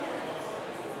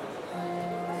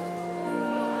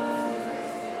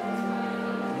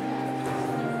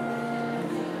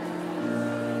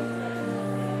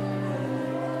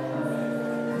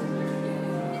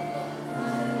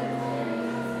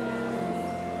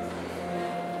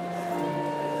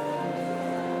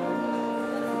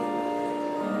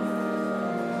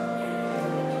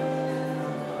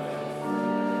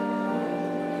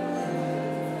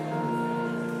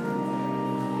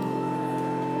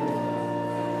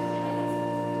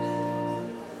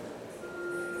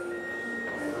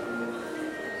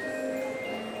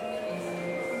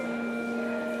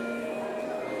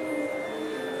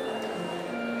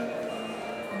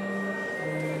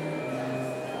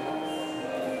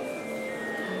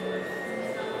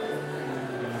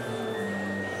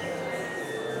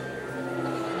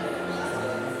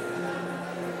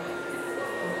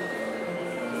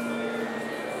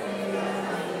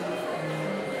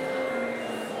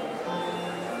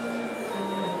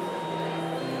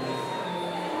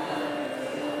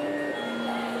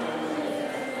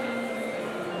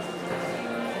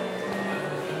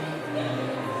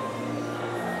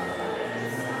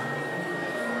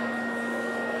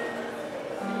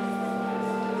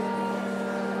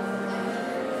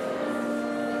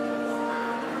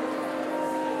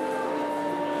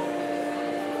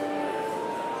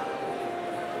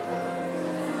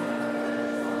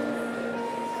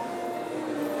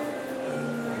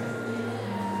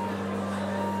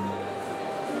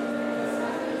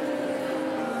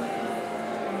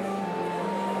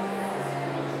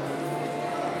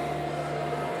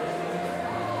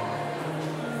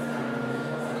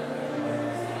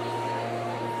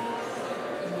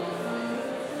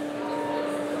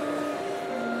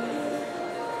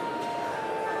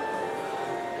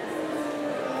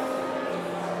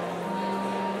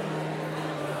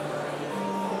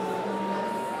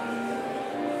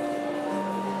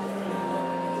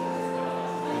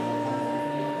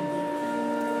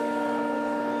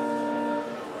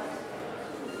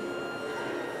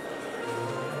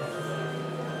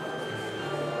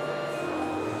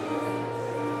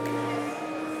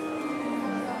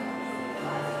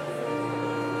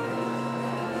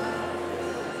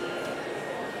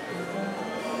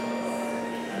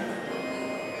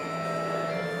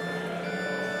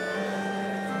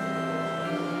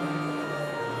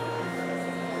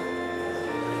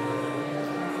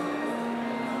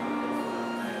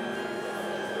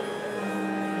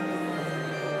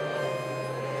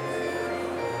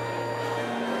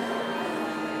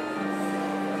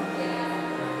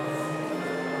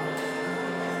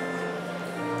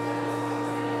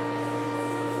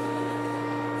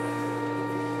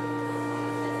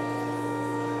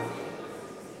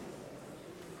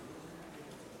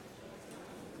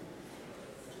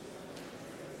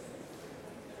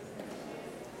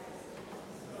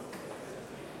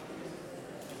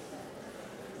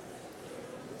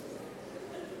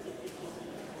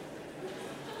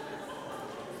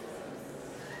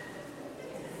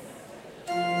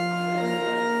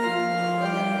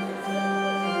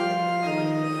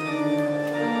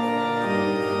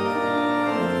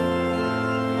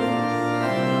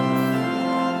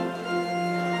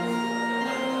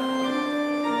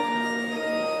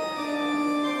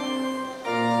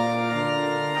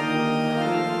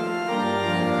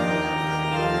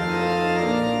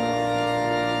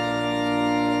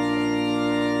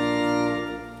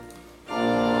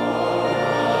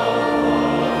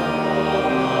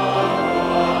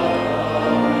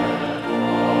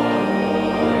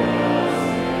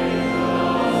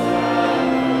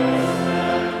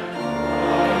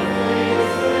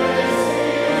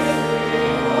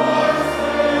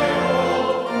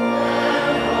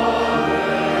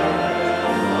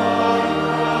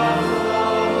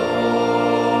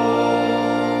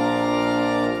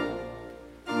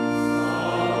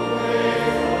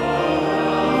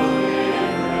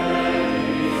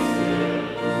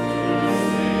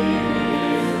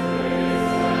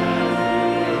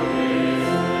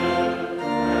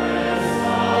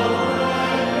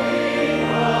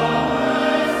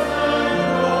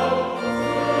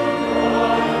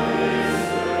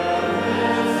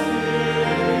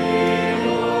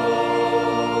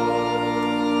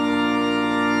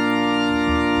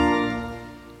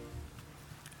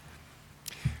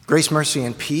Grace, mercy,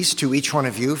 and peace to each one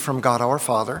of you from God our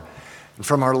Father and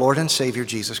from our Lord and Savior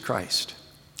Jesus Christ.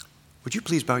 Would you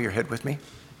please bow your head with me?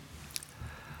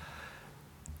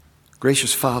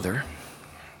 Gracious Father,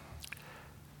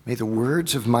 may the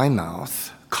words of my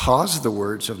mouth cause the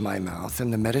words of my mouth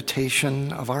and the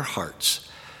meditation of our hearts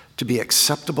to be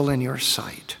acceptable in your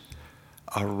sight,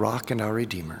 our rock and our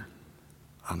Redeemer.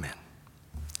 Amen.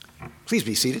 Please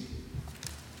be seated.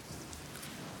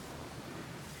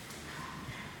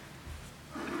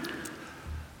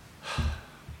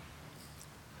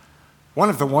 One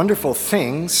of the wonderful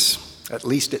things, at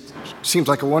least it seems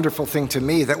like a wonderful thing to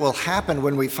me, that will happen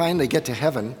when we finally get to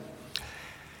heaven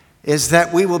is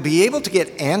that we will be able to get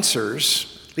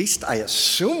answers, at least I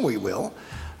assume we will,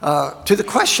 to the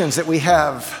questions that we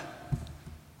have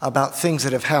about things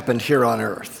that have happened here on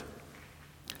earth.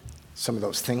 Some of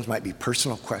those things might be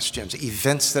personal questions,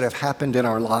 events that have happened in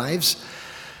our lives.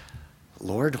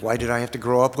 Lord, why did I have to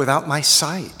grow up without my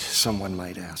sight? Someone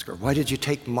might ask. Or why did you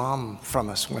take Mom from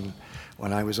us when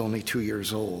I was only 2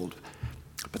 years old?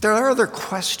 But there are other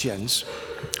questions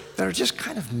that are just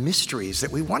kind of mysteries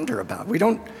that we wonder about. We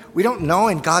don't know,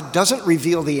 and God doesn't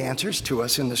reveal the answers to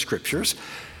us in the Scriptures.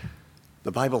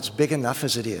 The Bible's big enough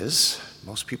as it is.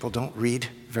 Most people don't read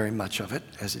very much of it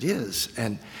as it is.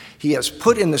 And He has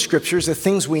put in the Scriptures the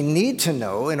things we need to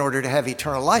know in order to have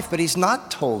eternal life, but He's not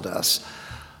told us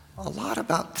a lot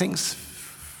about things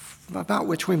about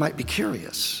which we might be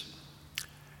curious.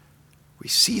 We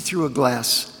see through a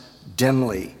glass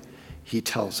dimly, He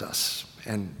tells us,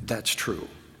 and that's true.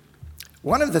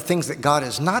 One of the things that God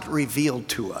has not revealed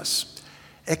to us,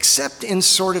 except in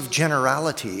sort of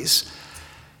generalities,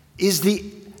 is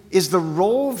the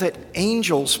role that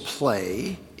angels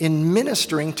play in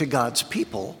ministering to God's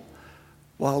people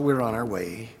while we're on our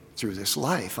way through this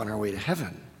life, on our way to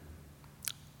heaven.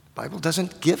 The Bible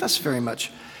doesn't give us very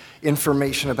much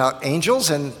information about angels,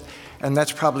 and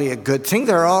that's probably a good thing.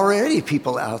 There are already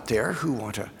people out there who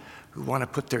want to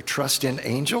put their trust in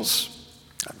angels.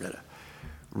 I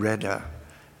read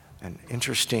an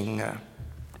interesting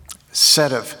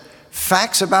set of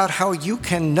facts about how you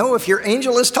can know if your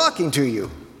angel is talking to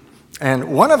you.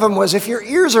 And one of them was if your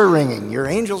ears are ringing, your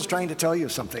angel's trying to tell you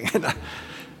something. And I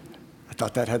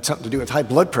thought that had something to do with high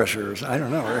blood pressure, or I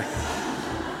don't know. Or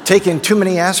taking too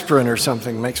many aspirin or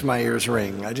something makes my ears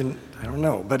ring. I don't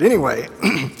know. But anyway,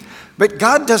 but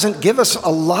God doesn't give us a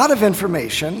lot of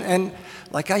information. And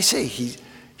like I say,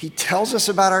 He tells us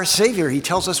about our Savior. He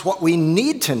tells us what we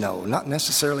need to know, not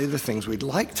necessarily the things we'd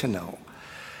like to know.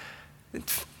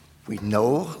 We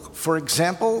know, for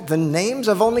example, the names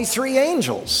of only 3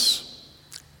 angels.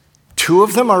 2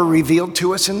 of them are revealed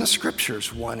to us in the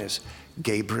Scriptures. One is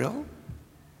Gabriel.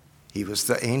 He was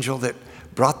the angel that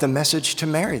brought the message to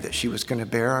Mary that she was going to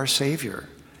bear our Savior.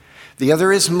 The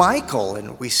other is Michael,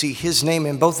 and we see his name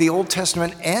in both the Old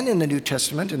Testament and in the New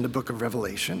Testament in the book of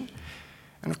Revelation.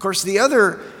 And of course,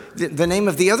 the name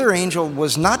of the other angel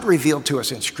was not revealed to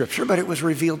us in Scripture, but it was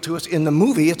revealed to us in the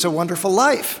movie It's a Wonderful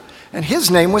Life. And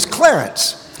his name was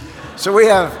Clarence. So we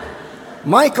have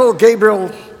Michael,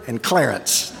 Gabriel, and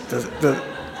Clarence.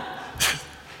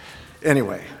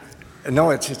 Anyway,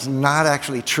 no, it's not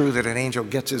actually true that an angel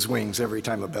gets his wings every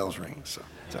time a bell rings.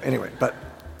 So anyway, but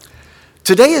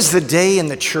today is the day in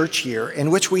the church year in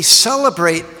which we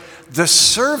celebrate the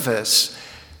service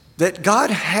that God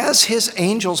has His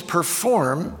angels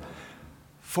perform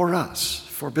for us,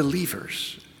 for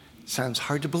believers. It sounds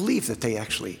hard to believe that they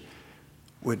actually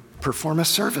would perform a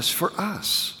service for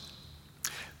us.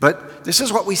 But this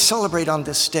is what we celebrate on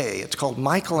this day. It's called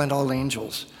Michael and All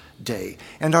Angels Day.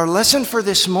 And our lesson for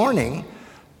this morning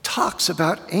talks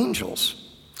about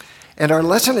angels. And our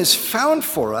lesson is found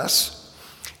for us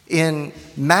in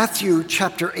Matthew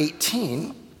chapter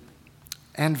 18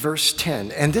 and verse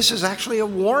 10. And this is actually a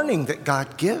warning that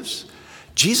God gives.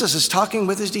 Jesus is talking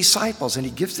with His disciples, and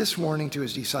He gives this warning to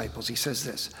His disciples. He says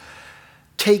this: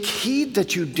 "Take heed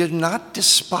that you did not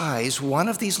despise one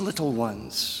of these little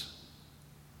ones."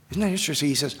 Isn't that interesting?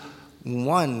 He says,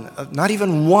 not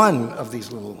even one of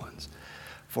these little ones.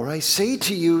 "For I say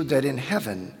to you that in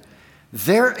heaven,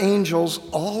 their angels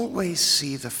always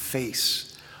see the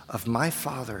face of my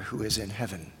Father who is in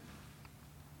heaven."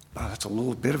 Wow, that's a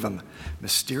little bit of a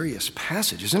mysterious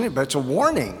passage, isn't it? But it's a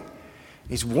warning.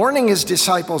 He's warning His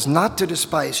disciples not to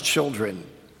despise children.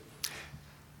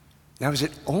 Now, is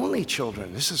it only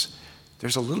children?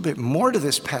 There's a little bit more to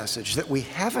this passage that we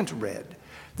haven't read,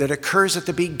 that occurs at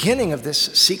the beginning of this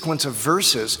sequence of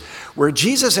verses where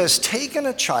Jesus has taken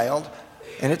a child,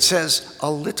 and it says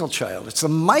a little child. It's a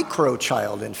micro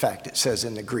child, in fact, it says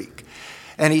in the Greek.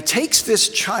 And He takes this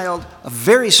child, a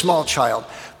very small child,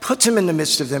 puts him in the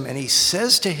midst of them, and he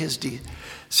says to his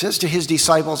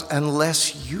disciples,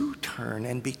 unless you turn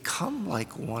and become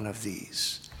like one of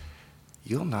these,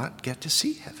 you'll not get to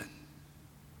see heaven.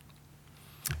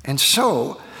 And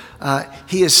so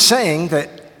he is saying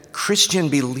that Christian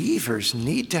believers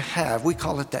need to have, we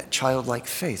call it that childlike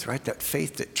faith, right? That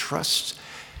faith that trusts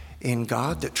in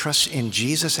God, that trusts in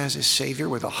Jesus as his Savior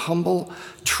with a humble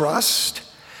trust.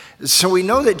 So we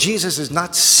know that Jesus is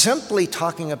not simply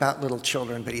talking about little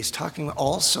children, but he's talking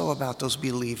also about those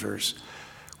believers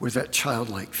with that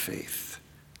childlike faith.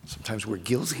 Sometimes we're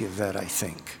guilty of that, I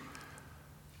think,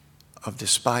 of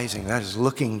despising, that is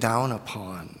looking down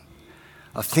upon,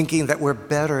 of thinking that we're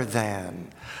better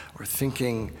than, or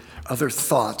thinking other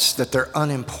thoughts that they're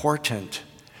unimportant,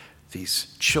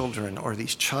 these children or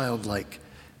these childlike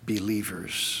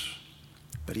believers.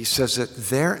 But he says that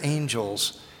their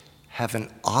angels have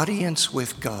an audience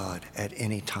with God at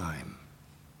any time.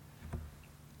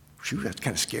 Phew, that's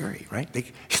kind of scary, right?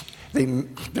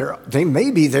 They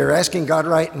may be there asking God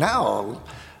right now,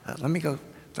 let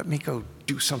me go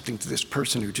do something to this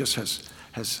person who just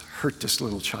has hurt this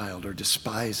little child or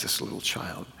despised this little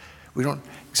child. We don't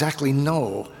exactly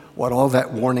know what all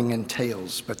that warning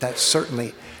entails, but that's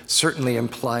certainly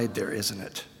implied there, isn't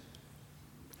it?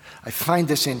 I find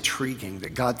this intriguing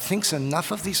that God thinks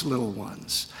enough of these little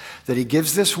ones that he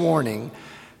gives this warning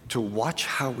to watch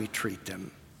how we treat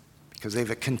them, because they have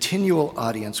a continual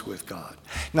audience with God.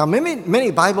 Now,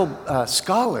 many Bible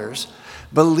scholars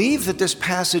believe that this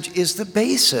passage is the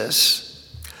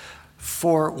basis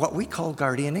for what we call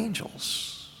guardian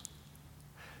angels.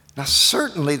 Now,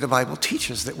 certainly the Bible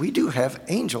teaches that we do have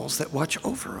angels that watch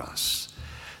over us.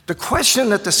 The question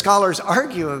that the scholars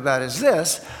argue about is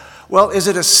this: well, is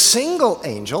it a single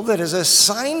angel that is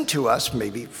assigned to us?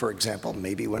 Maybe, for example,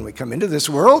 maybe when we come into this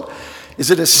world, is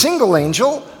it a single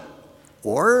angel,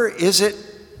 or is it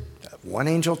one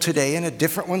angel today and a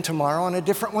different one tomorrow and a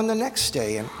different one the next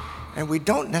day? And we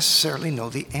don't necessarily know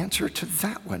the answer to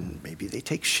that one. Maybe they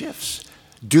take shifts.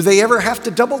 Do they ever have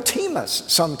to double team us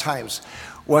sometimes?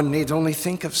 One need only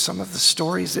think of some of the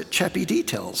stories that Cheppy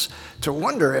details to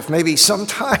wonder if maybe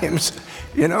sometimes,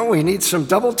 we need some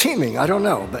double teaming. I don't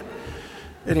know. But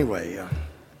anyway,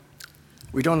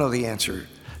 we don't know the answer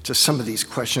to some of these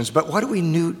questions. But what do we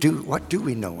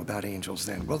know about angels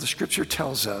then? Well, the scripture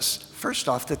tells us, first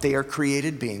off, that they are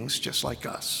created beings just like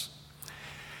us.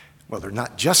 Well, they're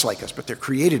not just like us, but they're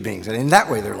created beings. And in that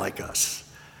way, they're like us.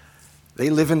 They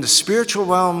live in the spiritual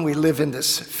realm. We live in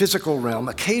this physical realm.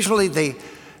 Occasionally, they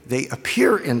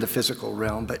appear in the physical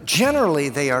realm, but generally,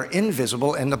 they are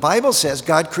invisible. And the Bible says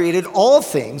God created all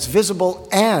things, visible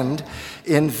and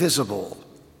invisible.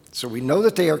 So we know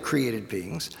that they are created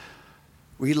beings.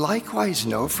 We likewise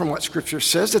know from what Scripture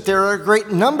says that there are a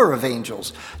great number of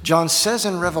angels. John says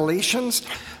in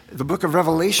the book of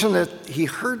Revelation, that he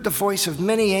heard the voice of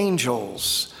many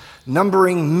angels,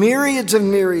 numbering myriads of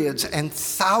myriads and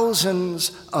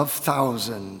thousands of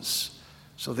thousands.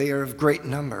 So they are of great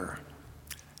number.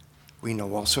 We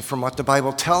know also from what the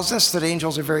Bible tells us that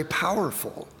angels are very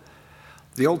powerful.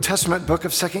 The Old Testament book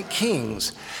of 2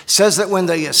 Kings says that when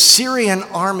the Assyrian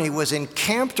army was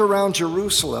encamped around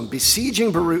Jerusalem,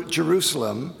 besieging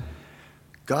Jerusalem,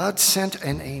 God sent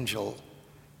an angel,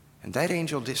 and that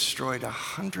angel destroyed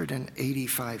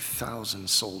 185,000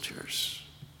 soldiers.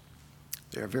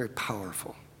 They are very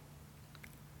powerful.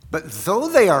 But though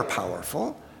they are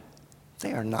powerful,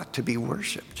 they are not to be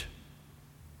worshiped.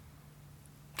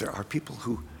 There are people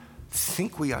who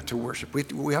think we ought to worship.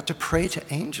 We ought to pray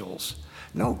to angels.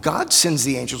 No, God sends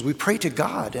the angels. We pray to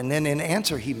God, and then in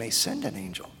answer, he may send an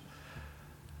angel.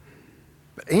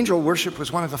 But angel worship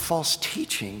was one of the false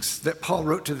teachings that Paul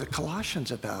wrote to the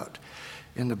Colossians about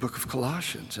in the book of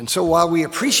Colossians. And so while we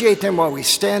appreciate them, while we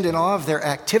stand in awe of their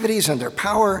activities and their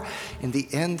power, in the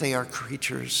end, they are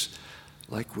creatures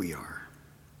like we are.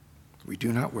 We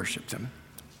do not worship them.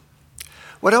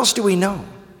 What else do we know?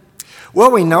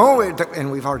 Well, we know,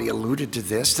 and we've already alluded to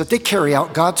this, that they carry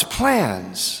out God's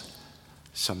plans.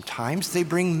 Sometimes they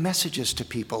bring messages to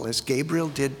people, as Gabriel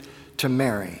did to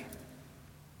Mary.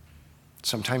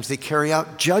 Sometimes they carry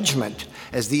out judgment,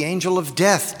 as the angel of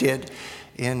death did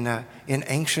in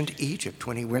ancient Egypt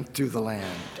when he went through the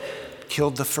land,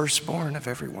 killed the firstborn of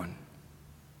everyone.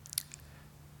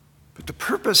 But the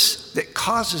purpose that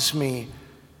causes me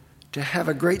to have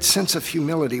a great sense of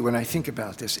humility when I think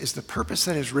about this is the purpose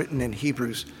that is written in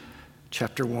Hebrews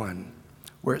chapter 1,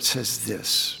 where it says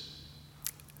this: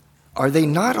 "Are they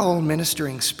not all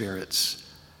ministering spirits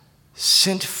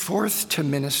sent forth to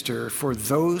minister for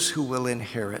those who will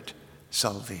inherit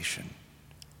salvation?"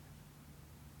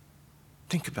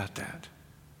 Think about that.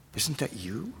 Isn't that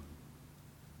you?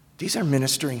 These are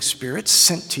ministering spirits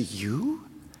sent to you,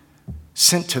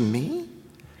 sent to me.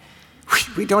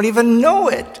 We don't even know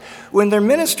it when they're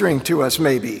ministering to us,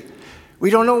 maybe.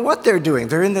 We don't know what they're doing.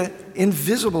 They're in the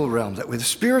invisible realm, the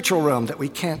spiritual realm that we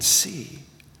can't see.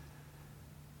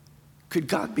 Could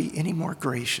God be any more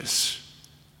gracious?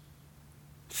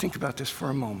 Think about this for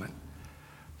a moment.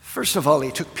 First of all, he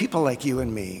took people like you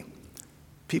and me,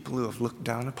 people who have looked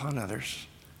down upon others,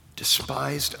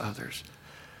 despised others,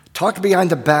 talked behind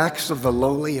the backs of the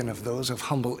lowly and of those of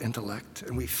humble intellect,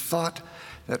 and we thought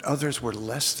that others were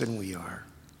less than we are.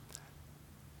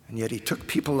 And yet he took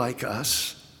people like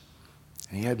us,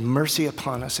 and he had mercy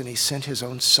upon us, and he sent his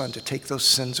own Son to take those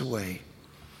sins away.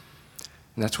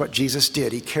 And that's what Jesus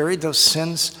did. He carried those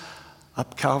sins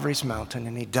up Calvary's mountain,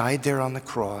 and he died there on the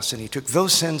cross, and he took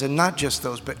those sins, and not just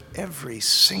those, but every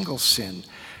single sin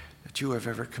that you have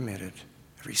ever committed.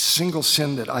 Every single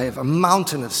sin that I have, a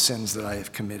mountain of sins that I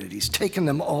have committed. He's taken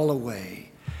them all away.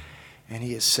 And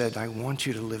he has said, I want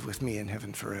you to live with me in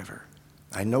heaven forever.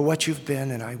 I know what you've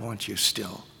been, and I want you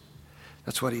still.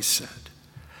 That's what he said.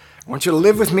 I want you to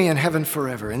live with me in heaven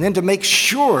forever. And then to make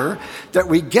sure that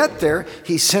we get there,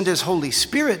 he sent his Holy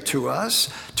Spirit to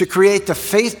us to create the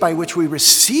faith by which we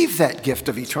receive that gift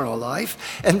of eternal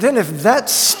life. And then if that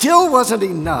still wasn't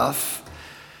enough,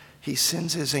 he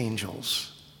sends his angels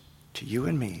to you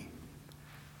and me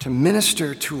to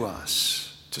minister to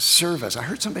us, to serve us. I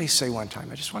heard somebody say one time,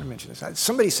 I just want to mention this.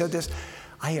 Somebody said this,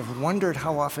 I have wondered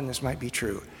how often this might be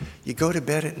true. You go to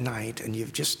bed at night and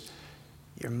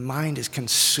your mind is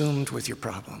consumed with your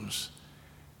problems.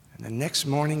 And the next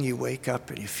morning you wake up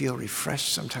and you feel refreshed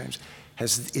sometimes.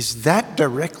 Is that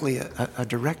directly a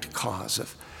direct cause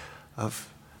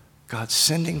of God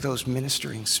sending those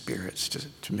ministering spirits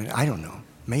to minister? I don't know.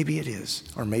 Maybe it is.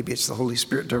 Or maybe it's the Holy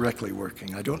Spirit directly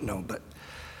working. I don't know.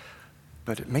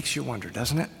 But it makes you wonder,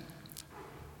 doesn't it?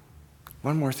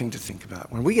 One more thing to think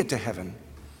about. When we get to heaven,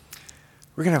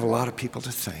 we're going to have a lot of people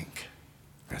to thank.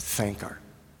 We're going to thank our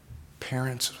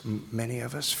parents, many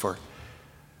of us, for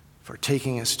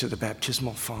taking us to the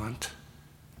baptismal font,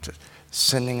 to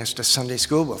sending us to Sunday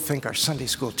school. We'll thank our Sunday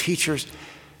school teachers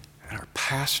and our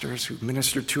pastors who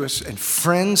ministered to us and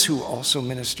friends who also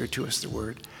ministered to us the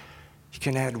word. You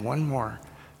can add one more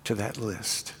to that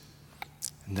list,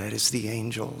 and that is the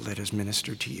angel that has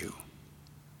ministered to you.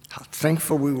 How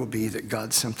thankful we will be that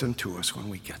God sent them to us when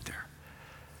we get there.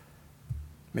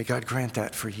 May God grant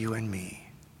that for you and me.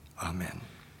 Amen.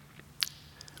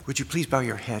 Would you please bow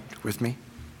your head with me?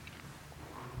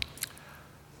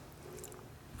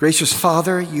 Gracious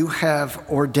Father, you have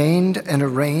ordained and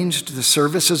arranged the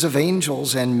services of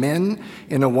angels and men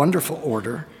in a wonderful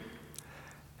order.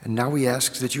 And now we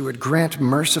ask that you would grant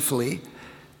mercifully,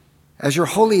 as your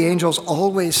holy angels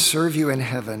always serve you in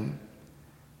heaven,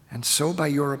 and so by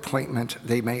your appointment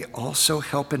they may also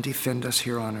help and defend us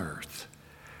here on earth.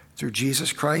 Through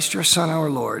Jesus Christ, your Son, our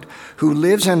Lord, who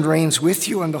lives and reigns with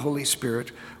you and the Holy Spirit,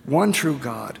 one true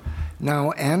God,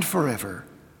 now and forever.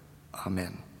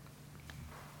 Amen.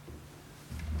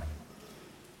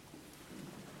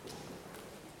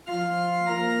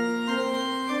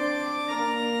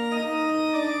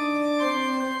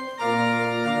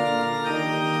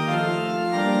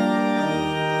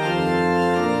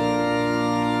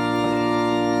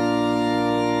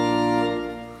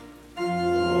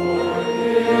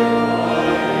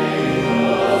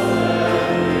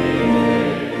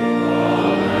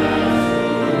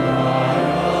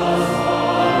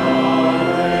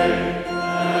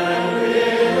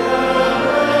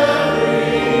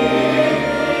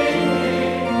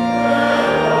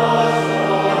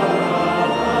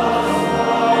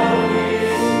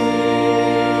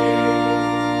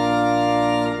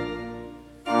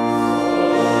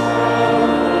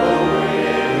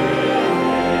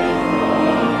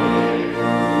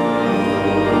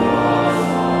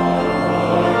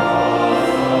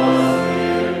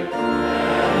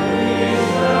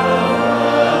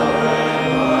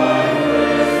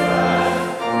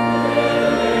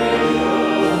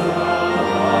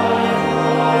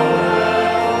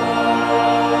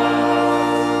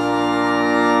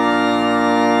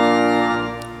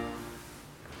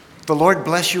 The Lord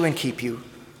bless you and keep you.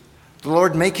 The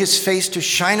Lord make his face to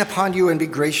shine upon you and be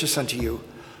gracious unto you.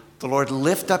 The Lord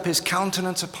lift up his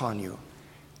countenance upon you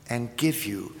and give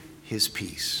you his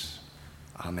peace.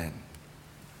 Amen.